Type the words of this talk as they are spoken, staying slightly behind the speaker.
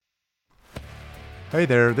Hey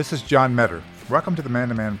there, this is John Metter. Welcome to the Man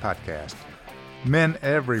to Man podcast. Men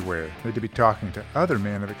everywhere need to be talking to other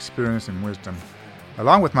men of experience and wisdom.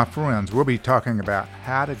 Along with my friends, we'll be talking about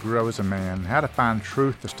how to grow as a man, how to find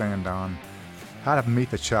truth to stand on, how to meet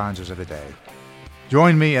the challenges of the day.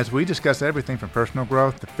 Join me as we discuss everything from personal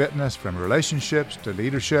growth to fitness, from relationships to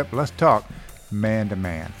leadership. Let's talk man to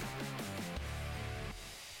man.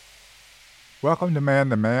 Welcome to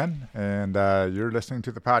Man to Man, and you're listening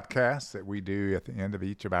to the podcast that we do at the end of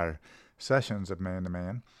each of our sessions of Man to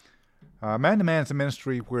Man. Man to Man is a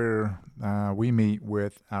ministry where we meet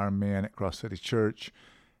with our men at Cross City Church,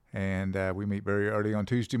 and we meet very early on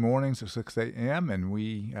Tuesday mornings at 6 a.m., and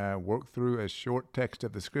we work through a short text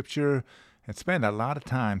of the Scripture and spend a lot of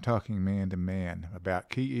time talking man to man about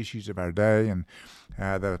key issues of our day. And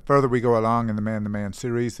the further we go along in the Man to Man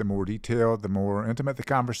series, the more detailed, the more intimate the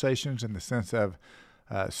conversations in the sense of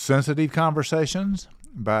sensitive conversations.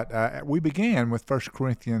 But we began with 1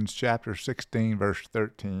 Corinthians chapter 16, verse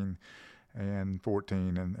 13 and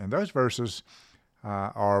 14. And those verses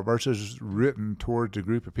are verses written towards a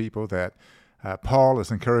group of people that Paul is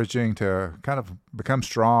encouraging to kind of become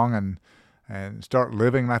strong and start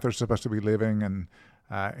living like they're supposed to be living. And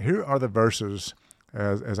here are the verses.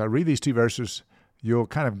 As I read these two verses, you'll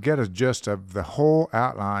kind of get a gist of the whole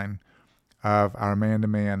outline of our Man to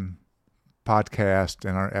Man podcast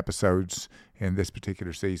and our episodes in this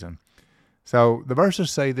particular season. So the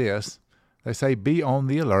verses say this. They say, be on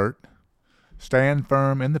the alert, stand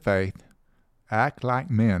firm in the faith, act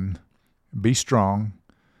like men, be strong,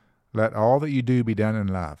 let all that you do be done in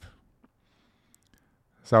love.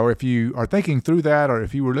 So if you are thinking through that, or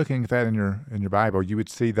if you were looking at that in your Bible, you would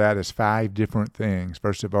see that as 5 different things.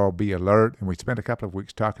 First of all, be alert. And we spent a couple of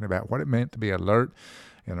weeks talking about what it meant to be alert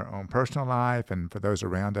in our own personal life and for those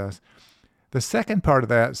around us. The second part of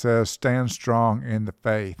that says stand strong in the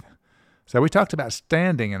faith. So we talked about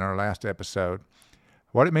standing in our last episode,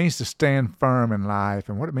 what it means to stand firm in life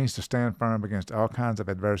and what it means to stand firm against all kinds of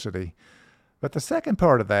adversity. But the second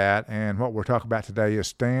part of that, and what we're talking about today, is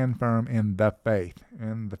stand firm in the faith,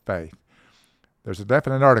 in the faith. There's a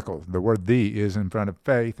definite article. The word "the" is in front of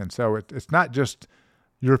faith, and so it's not just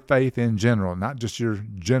your faith in general, not just your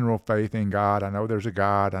general faith in God. I know there's a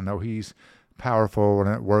God. I know He's powerful and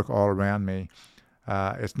at work all around me.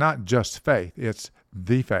 It's not just faith. It's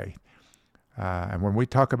the faith. And when we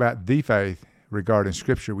talk about the faith regarding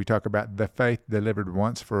Scripture, we talk about the faith delivered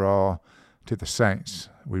once for all to the saints.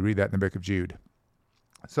 We read that in the book of Jude.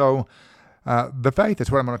 So the faith is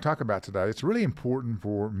what I'm going to talk about today. It's really important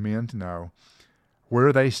for men to know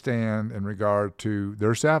where they stand in regard to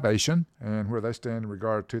their salvation and where they stand in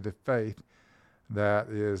regard to the faith that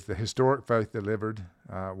is the historic faith delivered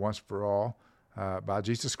once for all by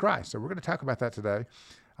Jesus Christ. So we're going to talk about that today.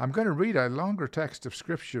 I'm going to read a longer text of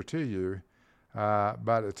Scripture to you,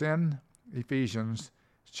 but it's in Ephesians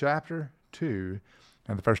chapter 2,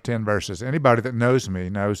 and the first 10 verses. Anybody that knows me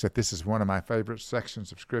knows that this is one of my favorite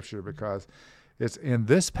sections of Scripture because it's in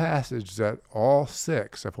this passage that all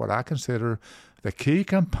 6 of what I consider the key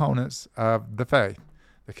components of the faith,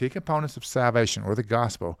 the key components of salvation or the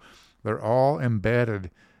gospel, they're all embedded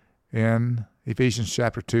in Ephesians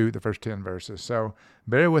chapter 2, the first 10 verses. So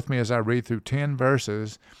bear with me as I read through 10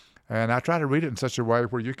 verses, and I try to read it in such a way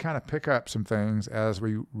where you kind of pick up some things as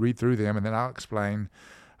we read through them, and then I'll explain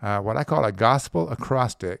what I call a gospel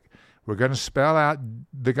acrostic. We're going to spell out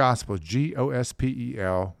the gospel,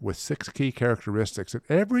 Gospel, with 6 key characteristics that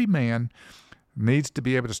every man needs to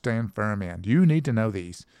be able to stand firm in. You need to know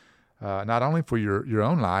these, not only for your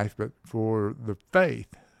own life, but for the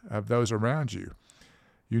faith of those around you.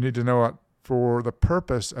 You need to know it for the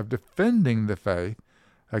purpose of defending the faith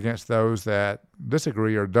against those that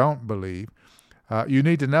disagree or don't believe. You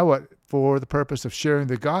need to know it for the purpose of sharing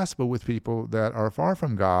the gospel with people that are far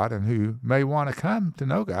from God and who may want to come to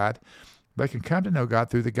know God. They can come to know God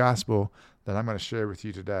through the gospel that I'm going to share with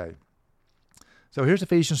you today. So here's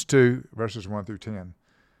Ephesians 2, verses 1 through 10.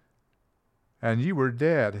 And you were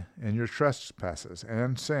dead in your trespasses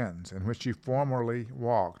and sins, in which you formerly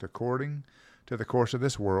walked, according to the course of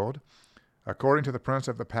this world, according to the prince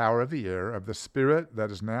of the power of the air, of the spirit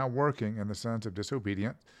that is now working in the sons of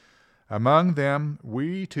disobedience. Among them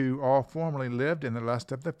we too all formerly lived in the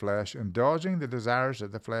lust of the flesh, indulging the desires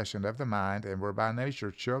of the flesh and of the mind, and were by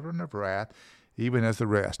nature children of wrath, even as the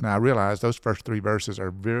rest. Now I realize those first 3 verses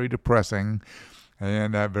are very depressing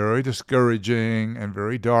and very discouraging and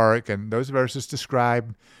very dark, and those verses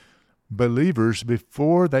describe believers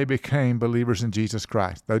before they became believers in Jesus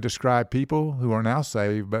Christ. They describe people who are now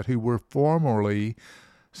saved, but who were formerly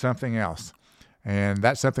something else. And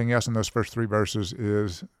that something else in those first 3 verses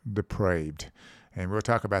is depraved. And we'll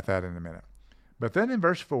talk about that in a minute. But then in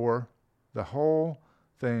verse 4, the whole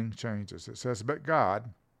thing changes. It says, but God,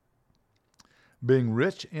 being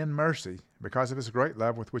rich in mercy, because of his great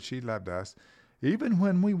love with which he loved us, even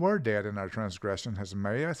when we were dead in our transgression, has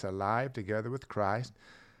made us alive together with Christ.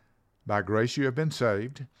 By grace you have been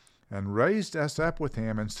saved, and raised us up with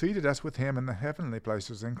him, and seated us with him in the heavenly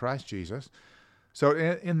places in Christ Jesus, so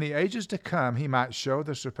in the ages to come he might show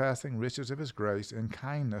the surpassing riches of his grace and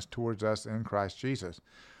kindness towards us in Christ Jesus.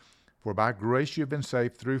 For by grace you have been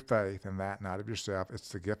saved through faith, and that not of yourself. It's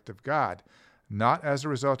the gift of God, not as a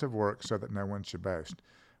result of works, so that no one should boast.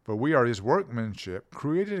 For we are his workmanship,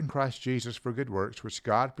 created in Christ Jesus for good works, which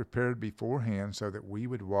God prepared beforehand so that we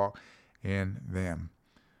would walk in them.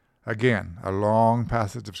 Again, a long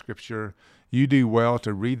passage of Scripture. You do well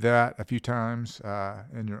to read that a few times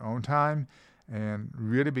in your own time and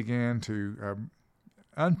really begin to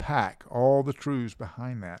unpack all the truths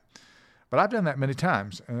behind that. But I've done that many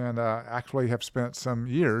times, and actually have spent some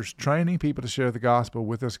years training people to share the gospel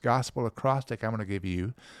with this gospel acrostic I'm going to give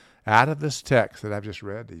you out of this text that I've just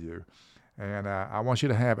read to you. And I want you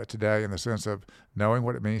to have it today in the sense of knowing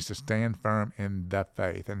what it means to stand firm in the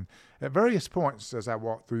faith. And at various points as I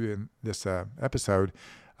walk through in this episode,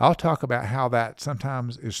 I'll talk about how that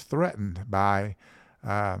sometimes is threatened by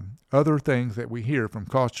other things that we hear from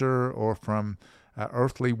culture or from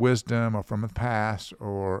earthly wisdom or from the past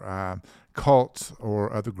or cults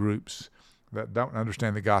or other groups that don't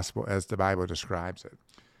understand the gospel as the Bible describes it.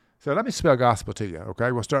 So let me spell gospel to you,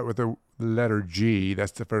 okay? We'll start with the letter G.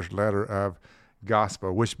 That's the first letter of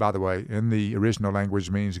gospel, which, by the way, in the original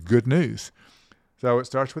language means good news. So it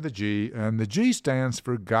starts with a G, and the G stands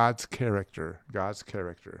for God's character, God's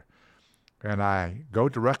character. And I go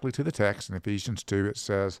directly to the text in Ephesians 2. It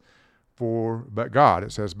says, but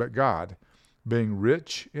God, being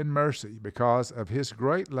rich in mercy because of his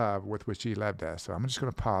great love with which he loved us. So I'm just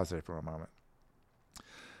going to pause there for a moment.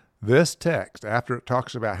 This text, after it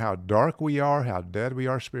talks about how dark we are, how dead we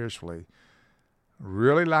are spiritually,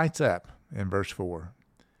 really lights up in verse 4.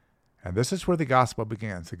 And this is where the gospel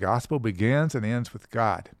begins. The gospel begins and ends with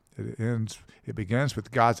God. It begins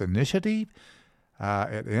with God's initiative.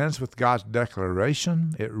 It ends with God's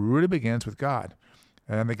declaration. It really begins with God.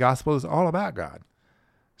 And the gospel is all about God.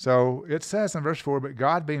 So it says in verse 4, but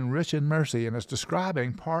God being rich in mercy, and it's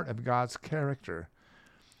describing part of God's character.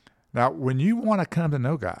 Now, when you want to come to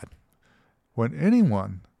know God, when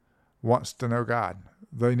anyone wants to know God,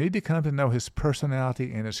 they need to come to know his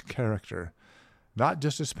personality and his character, not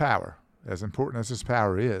just his power, as important as his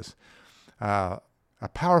power is. A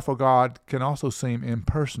powerful God can also seem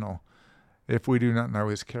impersonal if we do not know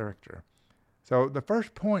his character. So the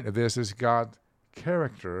first point of this is God's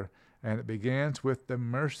character, and it begins with the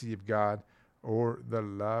mercy of God or the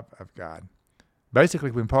love of God.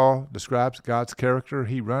 Basically, when Paul describes God's character,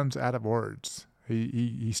 he runs out of words.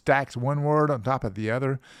 He stacks one word on top of the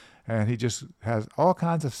other, and he just has all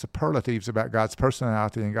kinds of superlatives about God's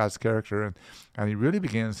personality and God's character. And he really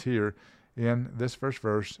begins here in this first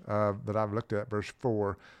verse that I've looked at, verse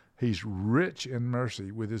 4. He's rich in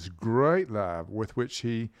mercy with his great love with which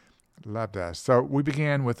he loved us. So we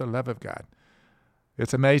began with the love of God.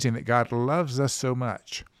 It's amazing that God loves us so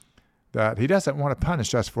much that he doesn't want to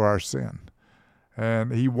punish us for our sin.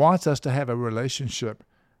 And he wants us to have a relationship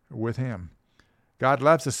with him. God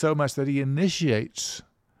loves us so much that he initiates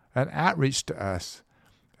an outreach to us,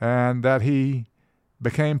 and that he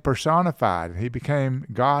became personified. He became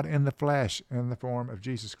God in the flesh in the form of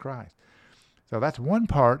Jesus Christ. So that's one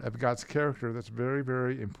part of God's character that's very,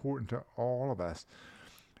 very important to all of us.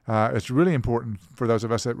 It's really important for those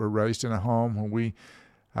of us that were raised in a home when we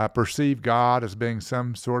perceive God as being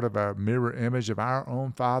some sort of a mirror image of our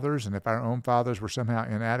own fathers, and if our own fathers were somehow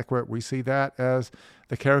inadequate, we see that as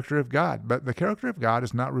the character of God. But the character of God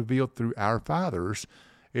is not revealed through our fathers.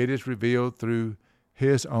 It is revealed through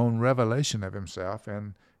his own revelation of himself.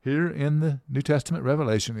 And here in the New Testament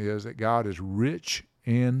revelation is that God is rich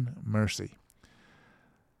in mercy.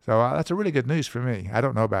 So that's a really good news for me. I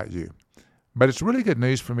don't know about you. But it's really good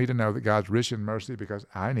news for me to know that God's rich in mercy because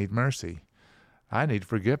I need mercy. I need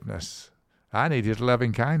forgiveness. I need his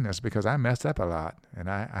loving kindness because I mess up a lot. And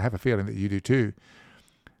I have a feeling that you do too.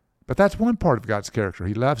 But that's one part of God's character.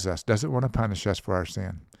 He loves us, doesn't want to punish us for our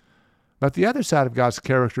sin. But the other side of God's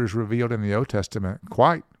character is revealed in the Old Testament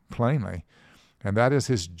quite plainly, and that is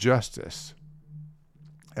his justice.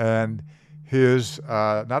 And his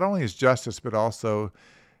not only his justice, but also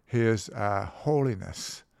his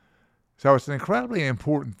holiness. So it's an incredibly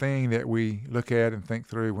important thing that we look at and think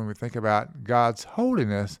through when we think about God's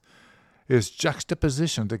holiness is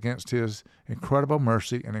juxtapositioned against his incredible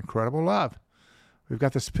mercy and incredible love. We've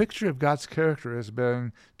got this picture of God's character as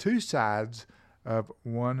being two sides of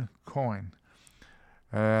one coin.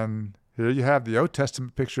 And here you have the Old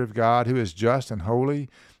Testament picture of God who is just and holy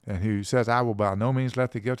and who says, I will by no means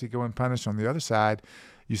let the guilty go unpunished. On the other side,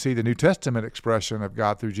 you see the New Testament expression of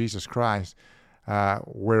God through Jesus Christ,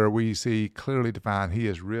 where we see clearly defined he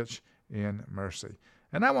is rich in mercy.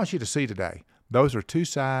 And I want you to see today, those are two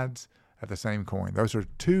sides of the same coin. Those are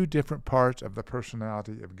two different parts of the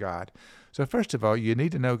personality of God. So first of all, you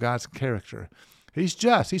need to know God's character. He's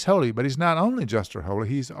just, he's holy, but he's not only just or holy,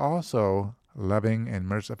 he's also loving and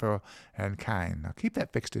merciful and kind. Now keep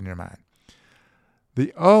that fixed in your mind.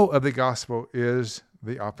 The O of the gospel is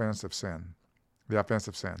the offense of sin. The offense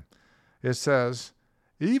of sin. It says,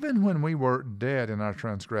 even when we were dead in our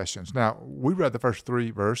transgressions. Now, we read the first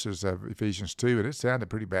 3 verses of Ephesians 2, and it sounded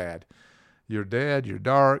pretty bad. You're dead, you're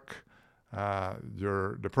dark,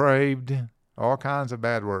 you're depraved, all kinds of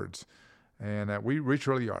bad words. And we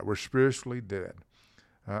truly are. We're spiritually dead.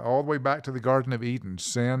 All the way back to the Garden of Eden,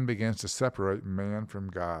 sin begins to separate man from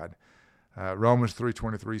God. Romans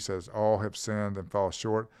 3:23 says, all have sinned and fall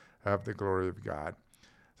short of the glory of God.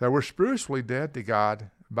 So we're spiritually dead to God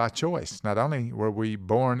by choice. Not only were we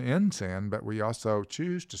born in sin, but we also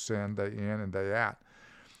choose to sin day in and day out.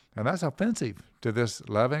 And that's offensive to this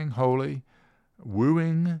loving, holy,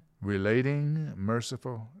 wooing, relating,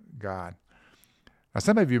 merciful God. Now,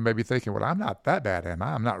 some of you may be thinking, well, I'm not that bad, am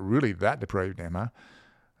I? I'm not really that depraved, am I?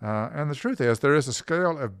 And the truth is, there is a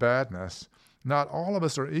scale of badness. Not all of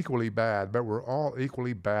us are equally bad, but we're all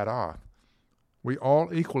equally bad off. We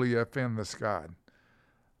all equally offend this God.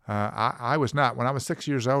 I was not. When I was 6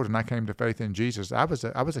 years old and I came to faith in Jesus, I was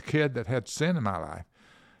a kid that had sin in my life.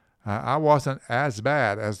 I wasn't as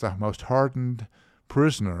bad as the most hardened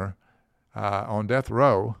prisoner on death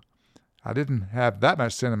row. I didn't have that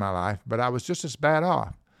much sin in my life, but I was just as bad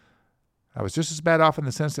off. I was just as bad off in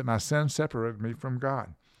the sense that my sin separated me from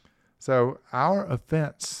God. So our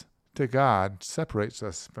offense to God separates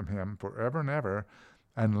us from him forever and ever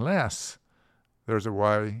unless there's a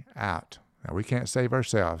way out. Now, we can't save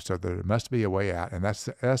ourselves, so there must be a way out, and that's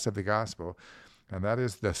the S of the gospel, and that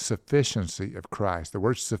is the sufficiency of Christ. The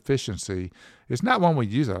word sufficiency is not one we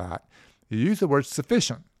use a lot. You use the word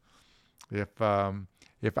sufficient. If I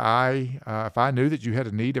knew that you had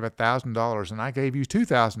a need of $1,000 and I gave you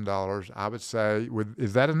 $2,000, I would say,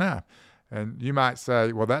 is that enough? And you might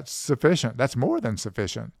say, well, that's sufficient. That's more than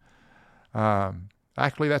sufficient.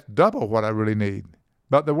 Actually, that's double what I really need.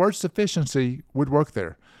 But the word sufficiency would work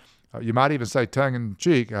there. You might even say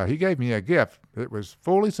tongue-in-cheek, he gave me a gift. It was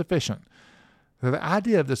fully sufficient. So the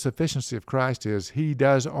idea of the sufficiency of Christ is he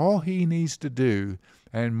does all he needs to do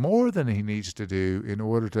and more than he needs to do in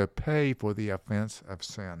order to pay for the offense of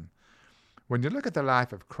sin. When you look at the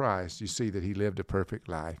life of Christ, you see that he lived a perfect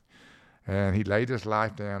life. And he laid his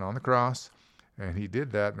life down on the cross, and he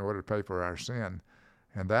did that in order to pay for our sin.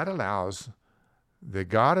 And that allows the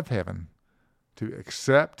God of heaven to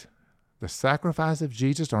accept the sacrifice of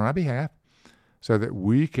Jesus on our behalf so that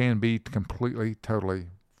we can be completely, totally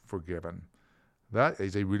forgiven. That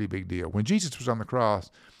is a really big deal. When Jesus was on the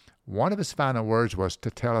cross, one of his final words was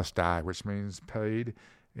tetelestai, which means paid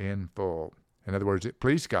in full. In other words, it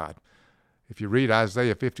pleased God. If you read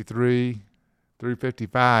Isaiah 53 through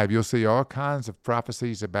 55, you'll see all kinds of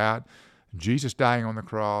prophecies about Jesus dying on the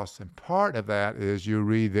cross. And part of that is you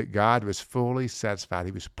read that God was fully satisfied.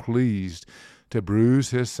 He was pleased to bruise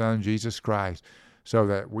his son, Jesus Christ, so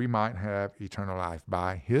that we might have eternal life.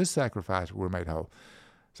 By his sacrifice, we're made whole.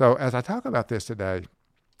 So as I talk about this today,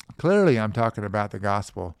 clearly I'm talking about the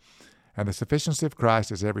gospel, and the sufficiency of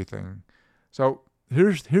Christ is everything. So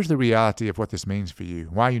here's the reality of what this means for you,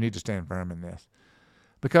 why you need to stand firm in this.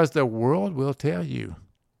 Because the world will tell you,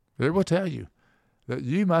 it will tell you, that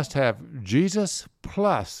you must have Jesus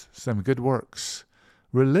plus some good works.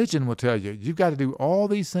 Religion will tell you, you've got to do all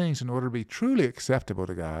these things in order to be truly acceptable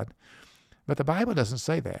to God. But the Bible doesn't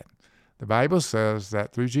say that. The Bible says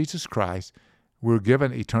that through Jesus Christ, we're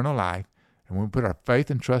given eternal life, and when we put our faith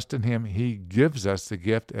and trust in him, he gives us the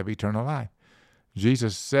gift of eternal life.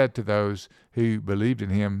 Jesus said to those who believed in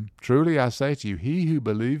him, truly I say to you, he who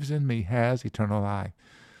believes in me has eternal life.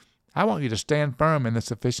 I want you to stand firm in the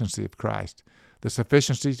sufficiency of Christ, the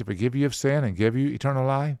sufficiency to forgive you of sin and give you eternal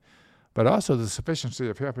life, but also the sufficiency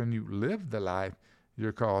of helping you live the life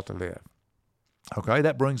you're called to live. Okay,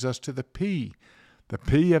 that brings us to the P. The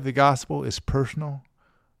P of the gospel is personal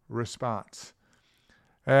response.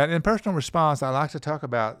 And in personal response, I like to talk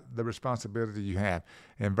about the responsibility you have.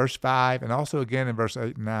 In verse 5, and also again in verse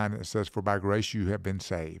 8 and 9, it says, for by grace you have been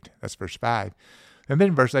saved. That's verse 5. And then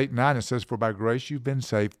in verse 8 and 9, it says, for by grace you've been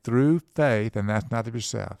saved through faith, and that's not of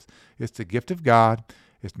yourselves. It's the gift of God.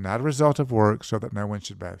 It's not a result of works, so that no one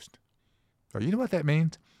should boast. So you know what that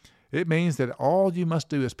means? It means that all you must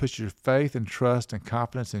do is put your faith and trust and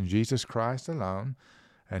confidence in Jesus Christ alone,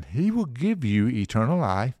 and He will give you eternal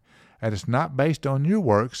life. And it's not based on your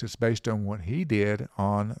works, it's based on what He did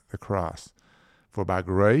on the cross. For by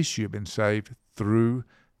grace you have been saved through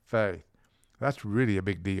faith. That's really a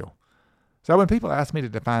big deal. So when people ask me to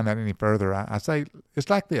define that any further, I say it's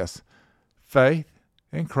like this. Faith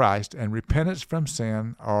in Christ and repentance from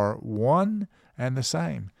sin are one and the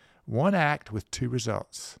same. One act with two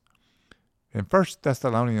results. In 1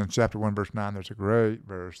 Thessalonians chapter 1, verse 9, there's a great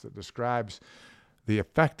verse that describes the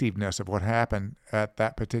effectiveness of what happened at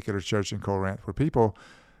that particular church in Corinth, where people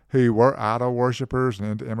who were idol worshipers and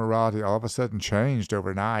into immorality all of a sudden changed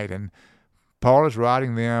overnight. And Paul is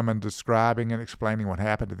writing them and describing and explaining what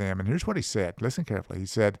happened to them. And here's what he said. Listen carefully. He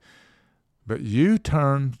said, "But you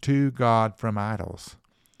turned to God from idols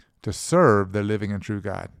to serve the living and true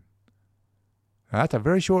God." Now, that's a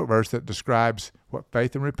very short verse that describes what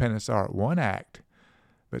faith and repentance are. One act,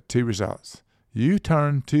 but two results. You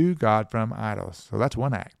turn to God from idols. So that's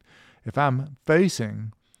one act. If I'm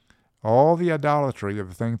facing all the idolatry of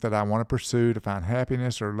the things that I want to pursue to find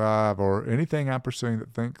happiness or love or anything I'm pursuing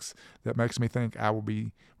that makes me think I will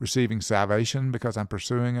be receiving salvation because I'm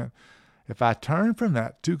pursuing it, if I turn from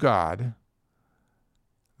that to God,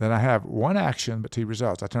 then I have one action but two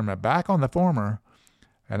results. I turn my back on the former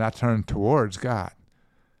and I turn towards God.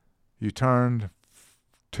 You turned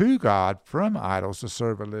to God from idols to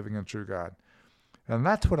serve a living and true God. And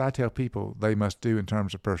that's what I tell people they must do in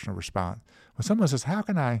terms of personal response. When someone says, how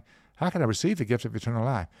can I receive the gift of eternal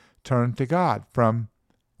life? Turn to God from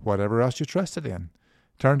whatever else you trusted in.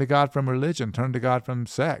 Turn to God from religion. Turn to God from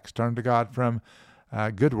sex. Turn to God from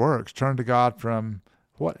good works. Turn to God from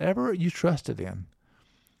whatever you trusted in.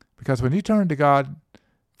 Because when you turn to God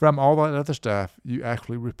from all that other stuff, you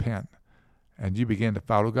actually repent and you begin to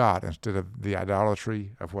follow God instead of the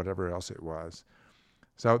idolatry of whatever else it was.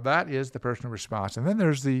 So that is the personal response. And then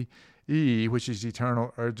there's the E, which is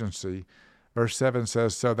eternal urgency. Verse 7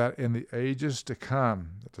 says, so that in the ages to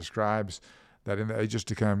come, it describes that in the ages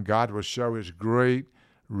to come, God will show His great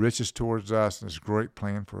riches towards us and His great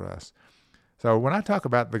plan for us. So when I talk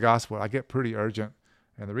about the gospel, I get pretty urgent.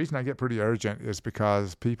 And the reason I get pretty urgent is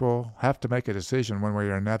because people have to make a decision one way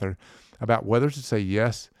or another about whether to say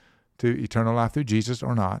yes to eternal life through Jesus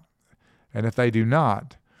or not. And if they do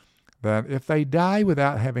not, then if they die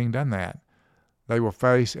without having done that, they will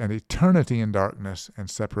face an eternity in darkness and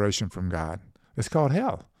separation from God. It's called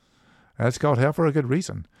hell. And it's called hell for a good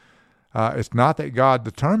reason. It's not that God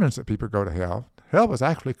determines that people go to hell. Hell was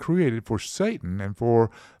actually created for Satan and for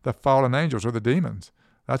the fallen angels or the demons.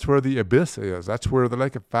 That's where the abyss is. That's where the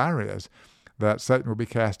lake of fire is that Satan will be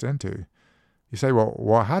cast into. You say,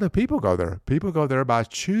 well, how do people go there? People go there by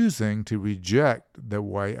choosing to reject the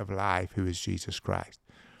way of life, who is Jesus Christ.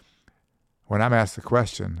 When I'm asked the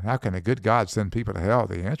question, how can a good God send people to hell?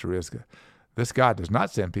 The answer is, this God does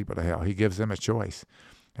not send people to hell. He gives them a choice.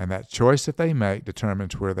 And that choice that they make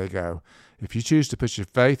determines where they go. If you choose to put your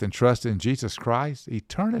faith and trust in Jesus Christ,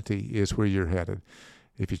 eternity is where you're headed.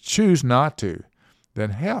 If you choose not to,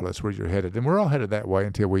 then hell is where you're headed. And we're all headed that way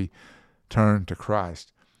until we turn to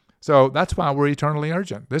Christ. So that's why we're eternally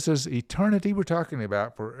urgent. This is eternity we're talking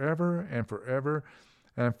about, forever and forever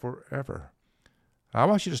and forever. I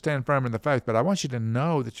want you to stand firm in the faith, but I want you to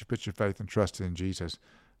know that you put your faith and trust in Jesus,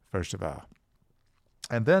 first of all.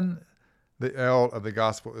 And then the L of the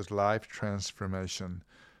gospel is life transformation.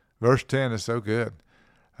 Verse 10 is so good.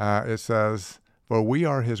 It says, for we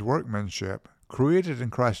are His workmanship, created in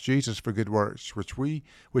Christ Jesus for good works,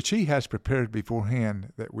 which He has prepared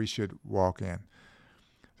beforehand that we should walk in.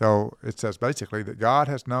 So it says basically that God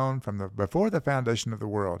has known from before the foundation of the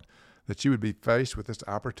world that you would be faced with this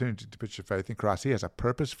opportunity to put your faith in Christ. He has a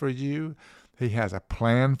purpose for you. He has a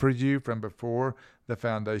plan for you from before the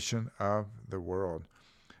foundation of the world.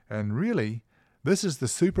 And really, this is the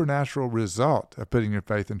supernatural result of putting your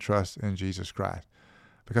faith and trust in Jesus Christ.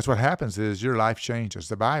 Because what happens is your life changes.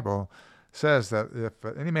 The Bible says that if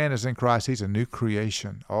any man is in Christ, he's a new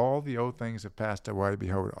creation. All the old things have passed away.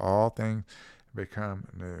 Behold, all things become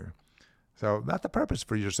new. So that's the purpose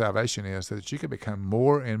for your salvation, is that you can become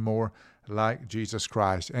more and more like Jesus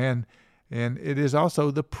Christ. And it is also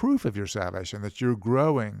the proof of your salvation, that you're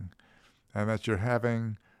growing and that you're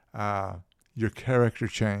having your character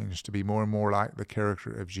changed to be more and more like the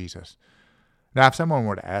character of Jesus. Now, if someone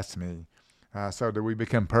were to ask me, so do we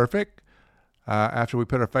become perfect after we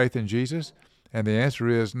put our faith in Jesus? And the answer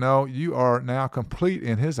is no, you are now complete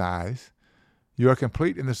in His eyes. You are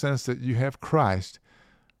complete in the sense that you have Christ,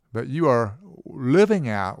 but you are living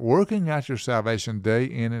out, working out your salvation day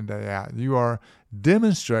in and day out. You are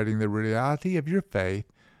demonstrating the reality of your faith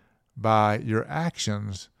by your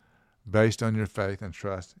actions based on your faith and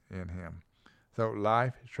trust in Him. So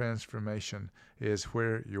life transformation is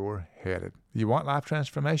where you're headed. You want life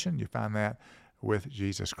transformation? You find that with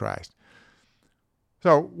Jesus Christ.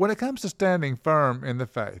 So when it comes to standing firm in the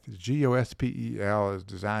faith, GOSPEL is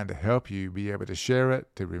designed to help you be able to share it,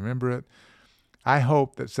 to remember it. I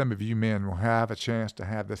hope that some of you men will have a chance to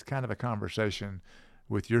have this kind of a conversation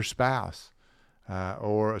with your spouse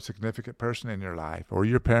or a significant person in your life, or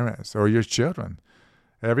your parents, or your children.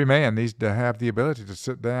 Every man needs to have the ability to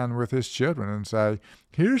sit down with his children and say,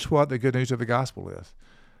 here's what the good news of the gospel is.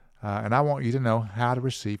 And I want you to know how to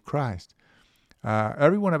receive Christ.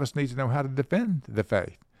 Every one of us needs to know how to defend the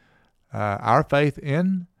faith. Our faith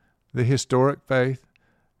in the historic faith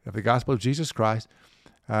of the gospel of Jesus Christ,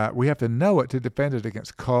 we have to know it to defend it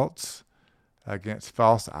against cults, against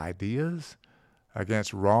false ideas,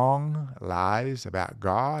 against wrong lies about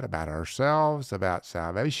God, about ourselves, about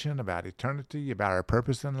salvation, about eternity, about our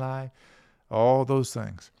purpose in life, all those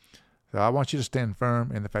things. So I want you to stand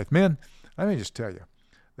firm in the faith. Men, let me just tell you,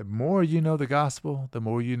 the more you know the gospel, the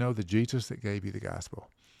more you know the Jesus that gave you the gospel.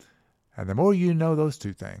 And the more you know those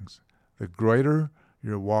two things, the greater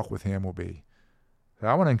your walk with Him will be. So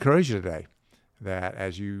I want to encourage you today that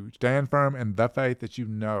as you stand firm in the faith, that you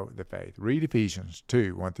know the faith. Read Ephesians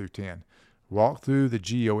 2, 1 through 10. Walk through the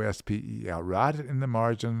GOSPEL. Write it in the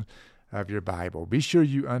margin of your Bible. Be sure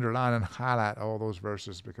you underline and highlight all those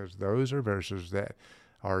verses, because those are verses that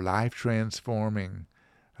are life-transforming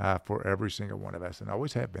for every single one of us, and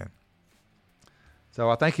always have been. So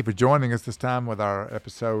I thank you for joining us this time with our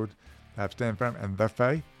episode of Stand Firm in the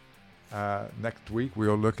Faith. Next week,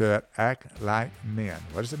 we'll look at Act Like Men.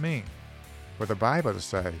 What does it mean for the Bible to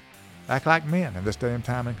say, act like men in this day and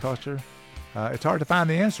time and culture? It's hard to find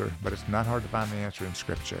the answer, but it's not hard to find the answer in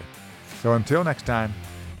Scripture. So until next time,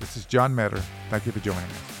 this is John Metter. Thank you for joining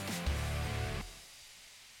us.